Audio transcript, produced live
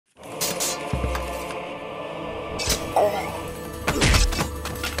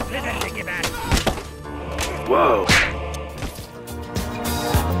Whoa.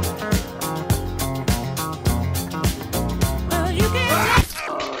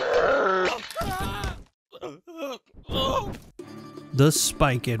 The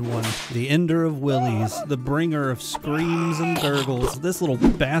spiked one, the ender of willies, the bringer of screams and gurgles, this little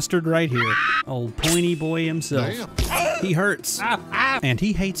bastard right here, old pointy boy himself. He hurts, and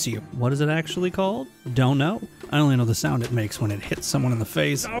he hates you. What is it actually called? Don't know. I only know the sound it makes when it hits someone in the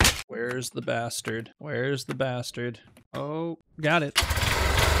face. Where's the bastard? Where's the bastard? Oh, got it.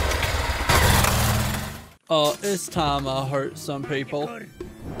 Oh, it's time I hurt some people.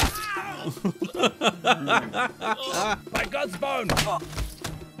 My God's bone!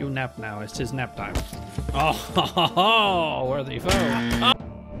 You nap now, it's his nap time. Oh, worthy foe. Oh.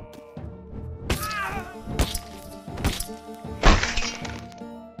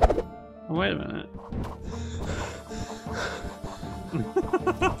 Oh, wait a minute.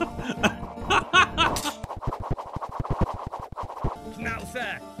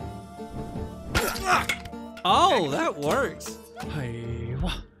 Schnauzer! Oh, that works. Hey,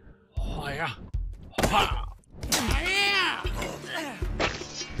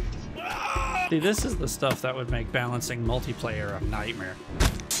 see, this is the stuff that would make balancing multiplayer a nightmare.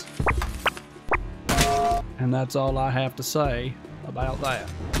 And that's all I have to say about that.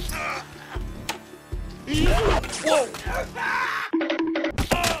 Whoa!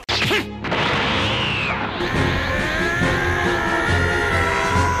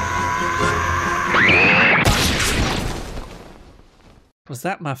 Was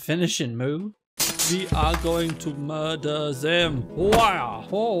that my finishing move? We are going to murder them. Wow!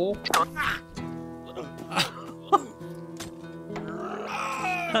 Oh.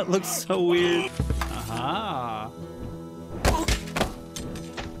 That looks so weird. Aha!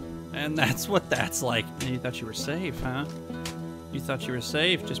 And that's what that's like. You thought you were safe, huh? You thought you were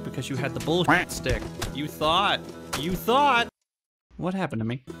safe just because you had the bullshit stick. You thought. You thought. What happened to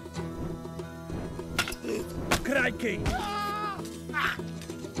me? Crikey!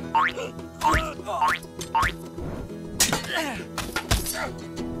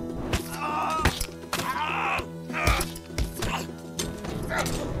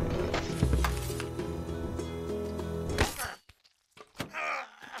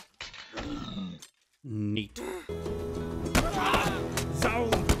 Neat.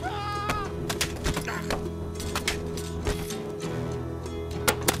 Zone!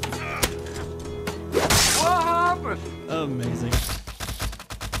 What happened? Amazing.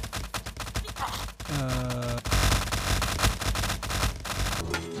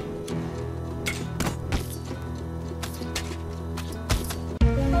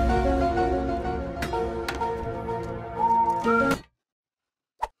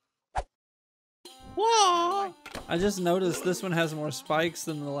 Whoa! I just noticed this one has more spikes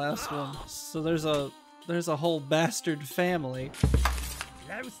than the last one, so there's a whole bastard family.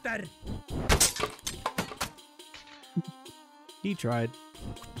 Lauster! He tried.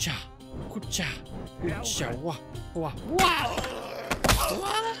 Kucha, kucha, kucha, wah, wah, wah.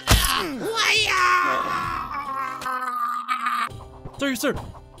 Sir, sir,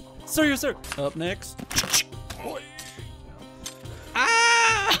 sir, sir. Up next.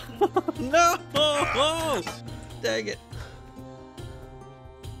 Ah! No! Dang it.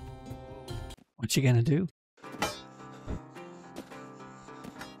 What you gonna do?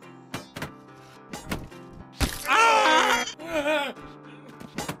 Ah!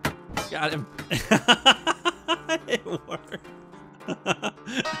 Got him. It worked.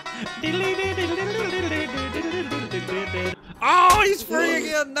 Oh, he's free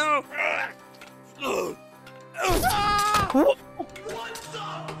again. No.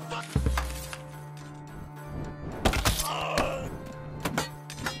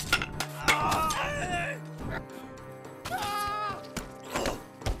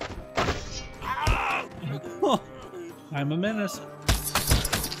 What the fuck? I'm a menace.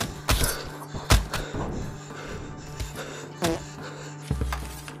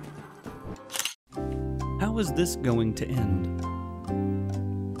 How is this going to end?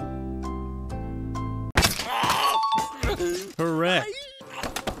 Correct.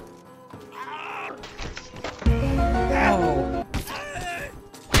 Oh.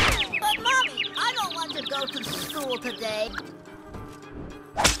 But Mommy, I don't want to go to school today.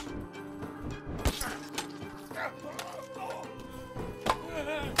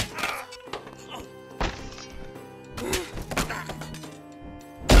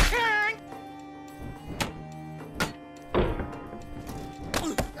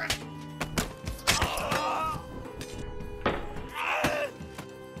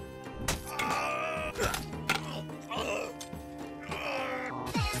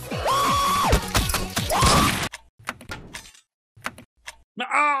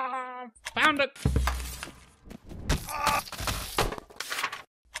 Ah, found it.